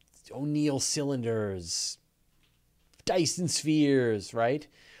 O'Neill cylinders, Dyson spheres, right?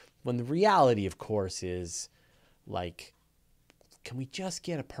 When the reality, of course, is like, can we just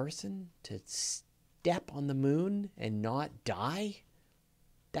get a person to step on the moon and not die?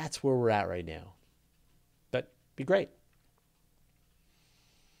 That's where we're at right now. But be great.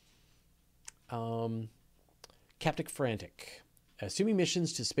 Captic Frantic. assuming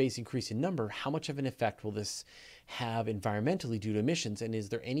missions to space increase in number, how much of an effect will this have environmentally due to emissions? And is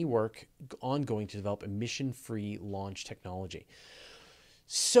there any work ongoing to develop emission-free launch technology?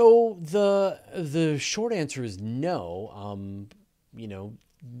 So the short answer is no.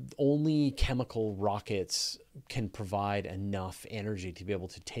 Only chemical rockets can provide enough energy to be able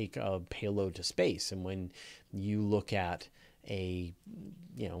to take a payload to space. And when you look at when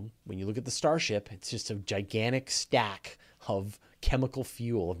you look at the Starship, it's just a gigantic stack of chemical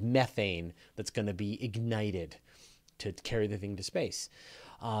fuel, of methane that's going to be ignited to carry the thing to space.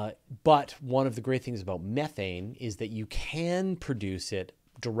 But one of the great things about methane is that you can produce it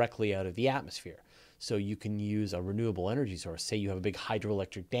directly out of the atmosphere. So you can use a renewable energy source. Say you have a big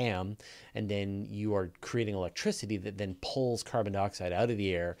hydroelectric dam, and then you are creating electricity that then pulls carbon dioxide out of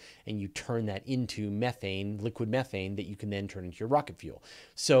the air, and you turn that into methane, liquid methane, that you can then turn into your rocket fuel.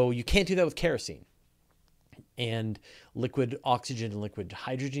 So you can't do that with kerosene. And liquid oxygen and liquid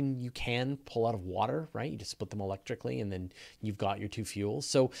hydrogen, you can pull out of water, right? You just split them electrically, and then you've got your two fuels.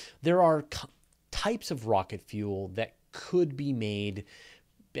 So there are types of rocket fuel that could be made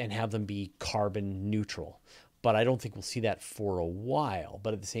and have them be carbon neutral. But I don't think we'll see that for a while.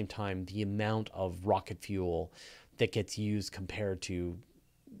 But at the same time, the amount of rocket fuel that gets used compared to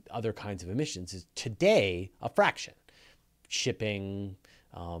other kinds of emissions is today a fraction. Shipping,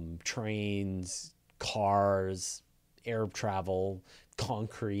 trains, cars, air travel,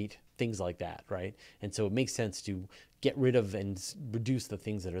 concrete, things like that, right? And so it makes sense to get rid of and reduce the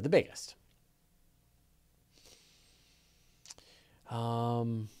things that are the biggest.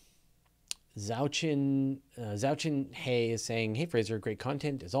 Zauchin Hay is saying, hey Fraser, great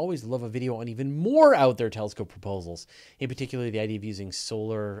content. As always, love a video on even more out there telescope proposals, in particular the idea of using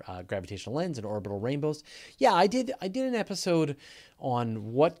solar gravitational lens and orbital rainbows. Yeah, I did an episode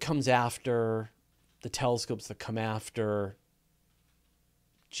on what comes after the telescopes that come after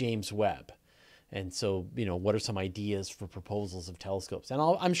James Webb. And so, what are some ideas for proposals of telescopes? And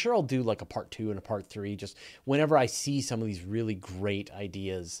I'm sure I'll do like a part 2 and a part 3. Just whenever I see some of these really great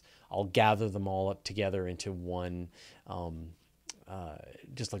ideas, I'll gather them all up together into one,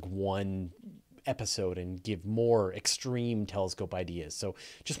 just like one episode, and give more extreme telescope ideas. So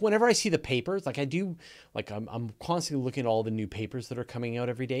just whenever I see the papers, like I do, like I'm constantly looking at all the new papers that are coming out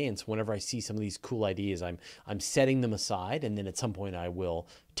every day. And so whenever I see some of these cool ideas, I'm setting them aside, and then at some point I will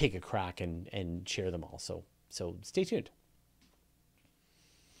take a crack and share them all. So stay tuned.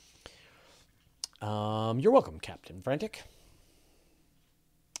 You're welcome, Captain Frantic.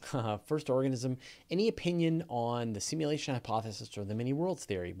 First organism, any opinion on the simulation hypothesis or the many worlds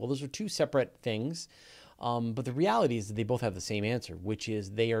theory? Well, those are two separate things, but the reality is that they both have the same answer, which is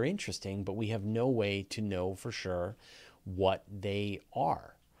they are interesting, but we have no way to know for sure what they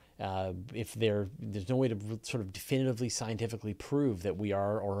are. There's no way to sort of definitively scientifically prove that we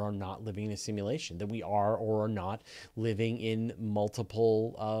are or are not living in a simulation, that we are or are not living in in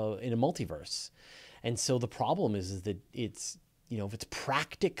a multiverse. And so the problem is that it's, if it's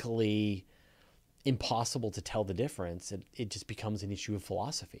practically impossible to tell the difference, it just becomes an issue of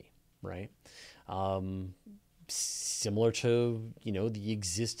philosophy, right? Similar to, the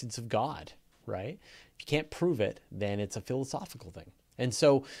existence of God, right? If you can't prove it, then it's a philosophical thing. And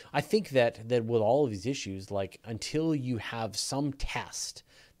so I think that with all of these issues, like until you have some test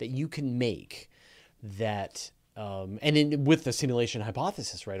that you can make that, with the simulation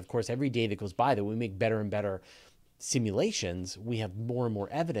hypothesis, right? Of course, every day that goes by that we make better and better simulations, we have more and more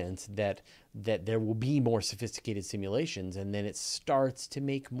evidence that there will be more sophisticated simulations, and then it starts to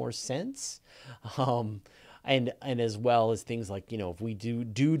make more sense. And as well as things like, if we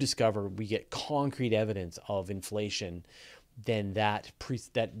do discover, we get concrete evidence of inflation, then that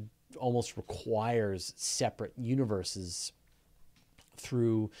almost requires separate universes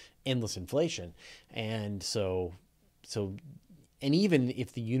through endless inflation. And so and even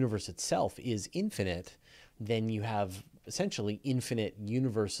if the universe itself is infinite, then you have essentially infinite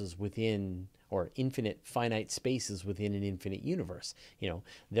universes within, or infinite finite spaces within an infinite universe.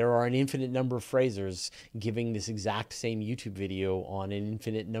 There are an infinite number of Frasers giving this exact same YouTube video on an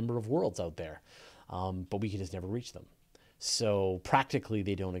infinite number of worlds out there, but we can just never reach them. So practically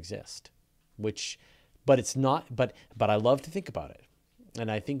they don't exist, but it's not, but I love to think about it. And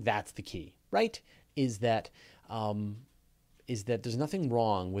I think that's the key, right? Is that there's nothing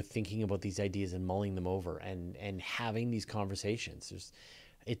wrong with thinking about these ideas and mulling them over and having these conversations.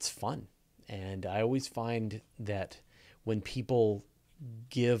 It's fun. And I always find that when people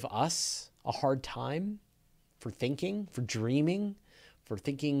give us a hard time for thinking, for dreaming, for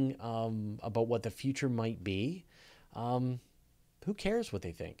thinking about what the future might be, who cares what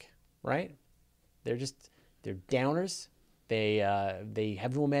they think, right? They're downers. They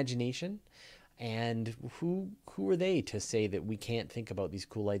have no imagination, and who are they to say that we can't think about these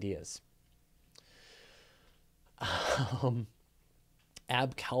cool ideas?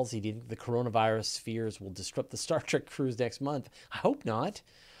 Ab Calzi, do you think the coronavirus fears will disrupt the Star Trek cruise next month? I hope not.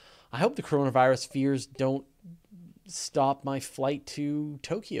 I hope the coronavirus fears don't stop my flight to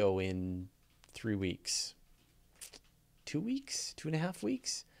Tokyo in 3 weeks. 2 weeks? 2.5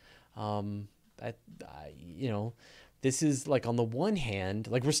 weeks? This is like, on the one hand,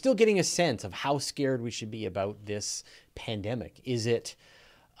 like, we're still getting a sense of how scared we should be about this pandemic. Is it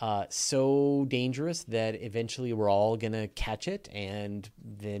so dangerous that eventually we're all going to catch it and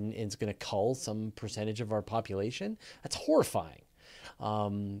then it's going to cull some percentage of our population? That's horrifying.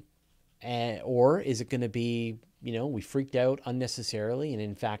 Or is it going to be, we freaked out unnecessarily and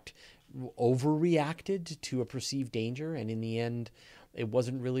in fact overreacted to a perceived danger, and in the end it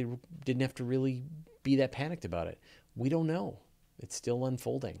didn't have to really be that panicked about it? We don't know. It's still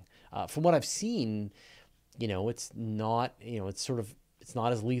unfolding. From what I've seen, it's not, it's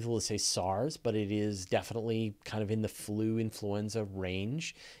not as lethal as, say, SARS, but it is definitely kind of in the flu influenza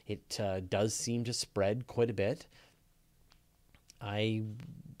range. It does seem to spread quite a bit. I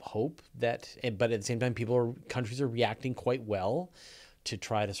hope that, but at the same time, countries are reacting quite well to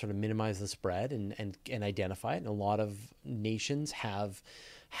try to sort of minimize the spread and identify it. And a lot of nations have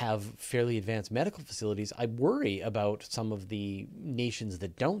fairly advanced medical facilities. I worry about some of the nations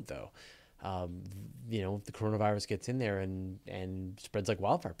that don't, though. If the coronavirus gets in there and spreads like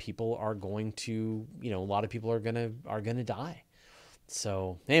wildfire, people are going to, a lot of people are gonna die.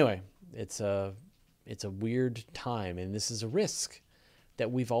 So anyway, it's a weird time, and this is a risk that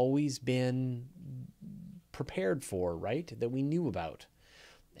we've always been prepared for, right? That we knew about.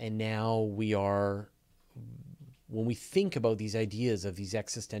 And now when we think about these ideas of these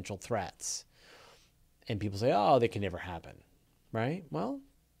existential threats, and people say, oh, they can never happen, right? Well,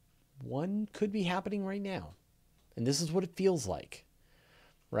 one could be happening right now. And this is what it feels like,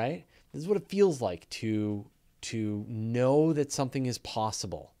 right? This is what it feels like to know that something is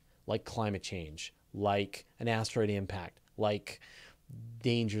possible, like climate change, like an asteroid impact, like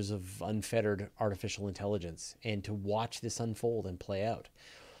dangers of unfettered artificial intelligence, and to watch this unfold and play out.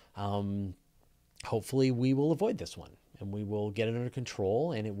 Hopefully we will avoid this one, and we will get it under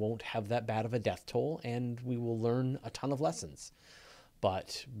control, and it won't have that bad of a death toll, and we will learn a ton of lessons.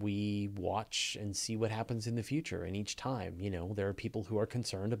 But we watch and see what happens in the future. And each time, there are people who are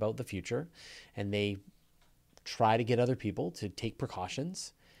concerned about the future, and they try to get other people to take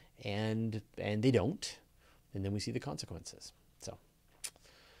precautions, and they don't. And then we see the consequences. So,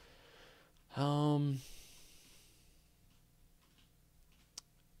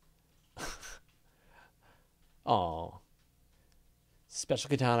 oh, Special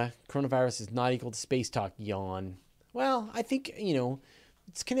Katana, coronavirus is not equal to space talk, yawn. Well, I think,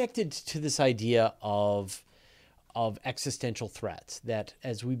 it's connected to this idea of existential threats, that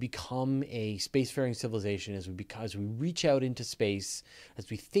as we become a spacefaring civilization, as we reach out into space, as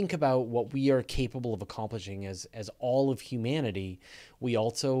we think about what we are capable of accomplishing as all of humanity, we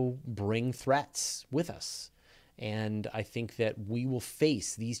also bring threats with us. And I think that we will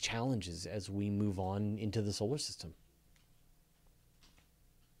face these challenges as we move on into the solar system.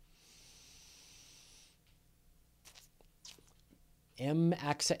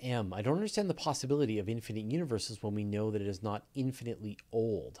 AXA M. I don't understand the possibility of infinite universes when we know that it is not infinitely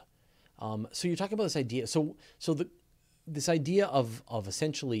old. So you're talking about this idea. This idea of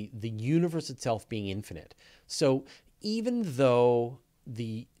essentially the universe itself being infinite. So even though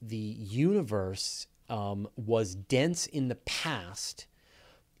the universe was dense in the past,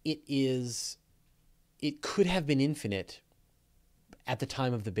 it could have been infinite at the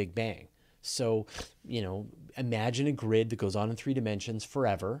time of the Big Bang. So, imagine a grid that goes on in 3 dimensions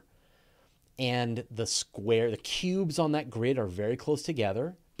forever, and the cubes on that grid are very close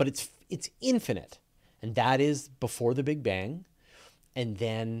together, but it's infinite. And that is before the Big Bang. And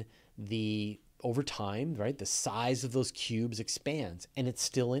then over time, right, the size of those cubes expands, and it's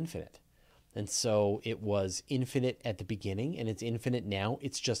still infinite. And so it was infinite at the beginning, and it's infinite now.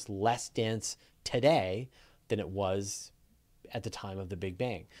 It's just less dense today than it was at the time of the Big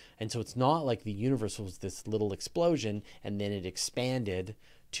Bang. And so it's not like the universe was this little explosion and then it expanded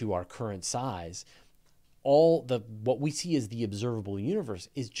to our current size. What we see as the observable universe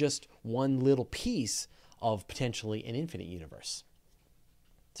is just one little piece of potentially an infinite universe.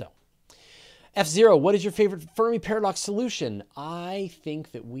 So, F0, what is your favorite Fermi paradox solution? I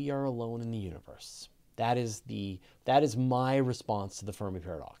think that we are alone in the universe. That is my response to the Fermi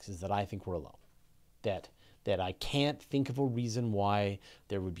paradox, is that I think we're alone. That I can't think of a reason why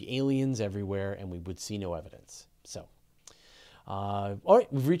there would be aliens everywhere and we would see no evidence. So, All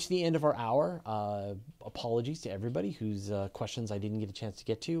right, we've reached the end of our hour. Apologies to everybody whose questions I didn't get a chance to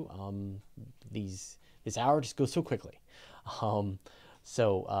get to. This hour just goes so quickly.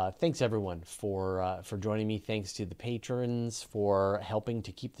 So thanks everyone for joining me. Thanks to the patrons for helping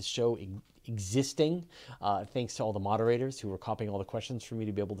to keep the show existing. Thanks to all the moderators who were copying all the questions for me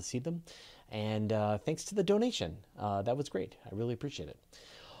to be able to see them. And thanks to the donation. That was great. I really appreciate it.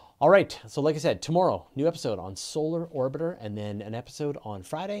 All right, so like I said, tomorrow, new episode on Solar Orbiter, and then an episode on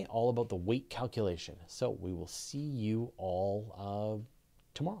Friday all about the weight calculation. So we will see you all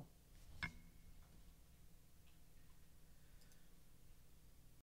tomorrow.